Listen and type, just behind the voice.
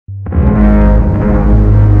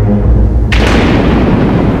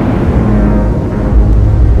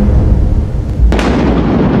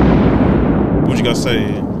y'all say,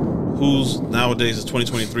 who's nowadays is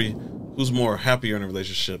 2023? Who's more happier in a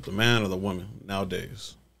relationship, the man or the woman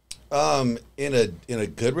nowadays? In a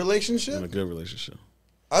good relationship. In a good relationship,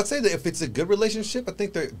 I'd say that if it's a good relationship, I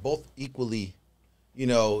think they're both equally. You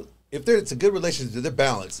know, if it's a good relationship, they're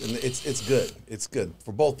balanced, and it's good. It's good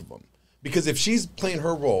for both of them, because if she's playing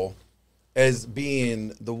her role as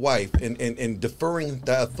being the wife and deferring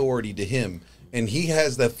that authority to him, and he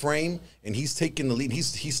has that frame and he's taking the lead,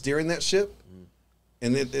 he's steering that ship,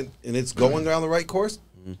 and it's going down the right course,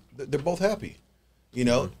 they're both happy, you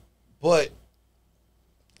know. But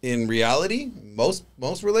in reality, most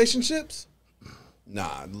relationships,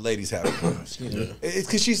 nah, the lady's happy. It's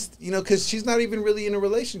because she's not even really in a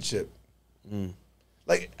relationship.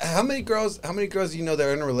 Like, how many girls do you know that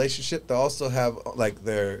are in a relationship that also have like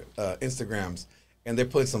their Instagrams, and they're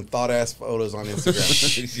putting some thought ass photos on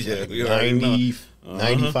Instagram? Yeah,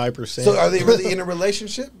 95%. So are they really in a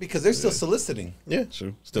relationship? Because they're still soliciting. Yeah,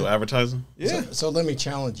 true. Still advertising. Yeah. So let me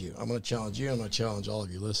challenge you. I'm going to challenge you. I'm going to challenge all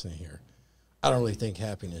of you listening here. I don't really think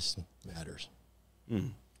happiness matters.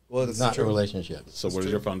 Well, that's Not true. a relationship. So what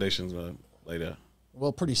is your foundations laid out?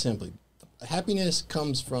 Well, pretty simply, happiness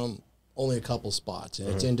comes from only a couple spots, and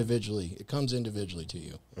it's individually. It comes individually to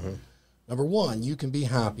you. Number one, you can be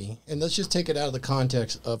happy, and let's just take it out of the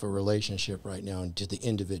context of a relationship right now and to the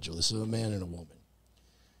individual. This is a man and a woman.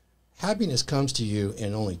 Happiness comes to you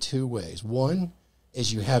in only two ways. One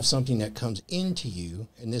is you have something that comes into you,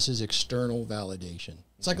 and this is external validation.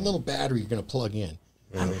 It's like a little battery you're going to plug in.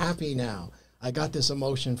 I'm happy now. I got this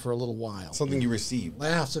emotion for a little while. Something you receive.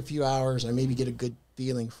 Lasts a few hours. I maybe get a good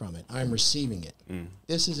feeling from it. I'm receiving it.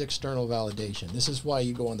 This is external validation. This is why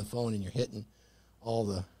you go on the phone and you're hitting all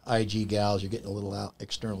the IG gals. You're getting a little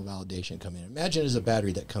external validation coming in. Imagine there's a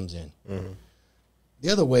battery that comes in. The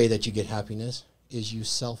other way that you get happiness is you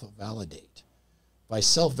self-validate. By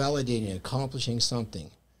self-validating, accomplishing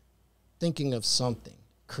something, thinking of something,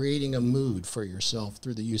 creating a mood for yourself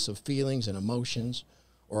through the use of feelings and emotions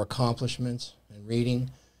or accomplishments and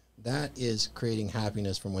reading, that is creating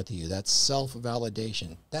happiness from within you. That's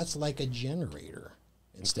self-validation. That's like a generator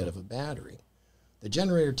instead of a battery. The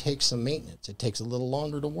generator takes some maintenance. It takes a little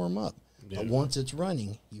longer to warm up. But once it's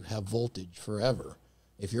running, you have voltage forever.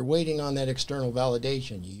 If you're waiting on that external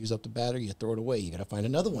validation, you use up the battery, you throw it away. You got to find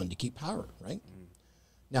another one to keep power, right?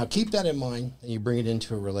 Now, keep that in mind, and you bring it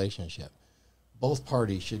into a relationship. Both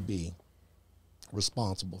parties should be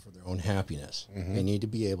responsible for their own happiness. They need to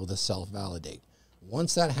be able to self-validate.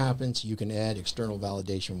 Once that happens, you can add external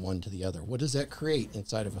validation one to the other. What does that create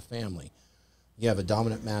inside of a family? You have a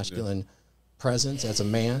dominant masculine presence as a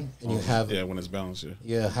man, and you have when it's balanced.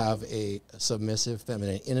 you have a submissive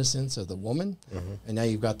feminine innocence of the woman, and now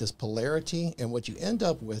you've got this polarity, and what you end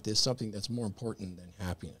up with is something that's more important than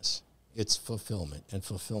happiness. It's fulfillment, and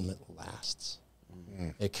fulfillment lasts.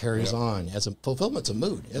 It carries on. Fulfillment's a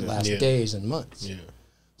mood. It lasts days and months.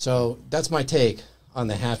 So that's my take on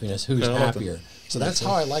the happiness. Who's happier? So that's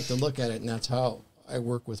how I like to look at it, and that's how I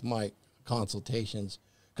work with my consultations.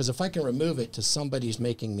 Because if I can remove it to somebody's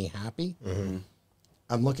making me happy,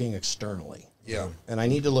 I'm looking externally. And I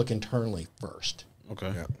need to look internally first.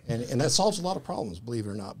 Okay. And that solves a lot of problems, believe it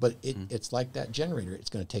or not. But it's like that generator. It's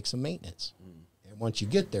going to take some maintenance. And once you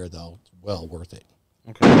get there, though, it's well worth it.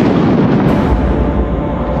 Okay.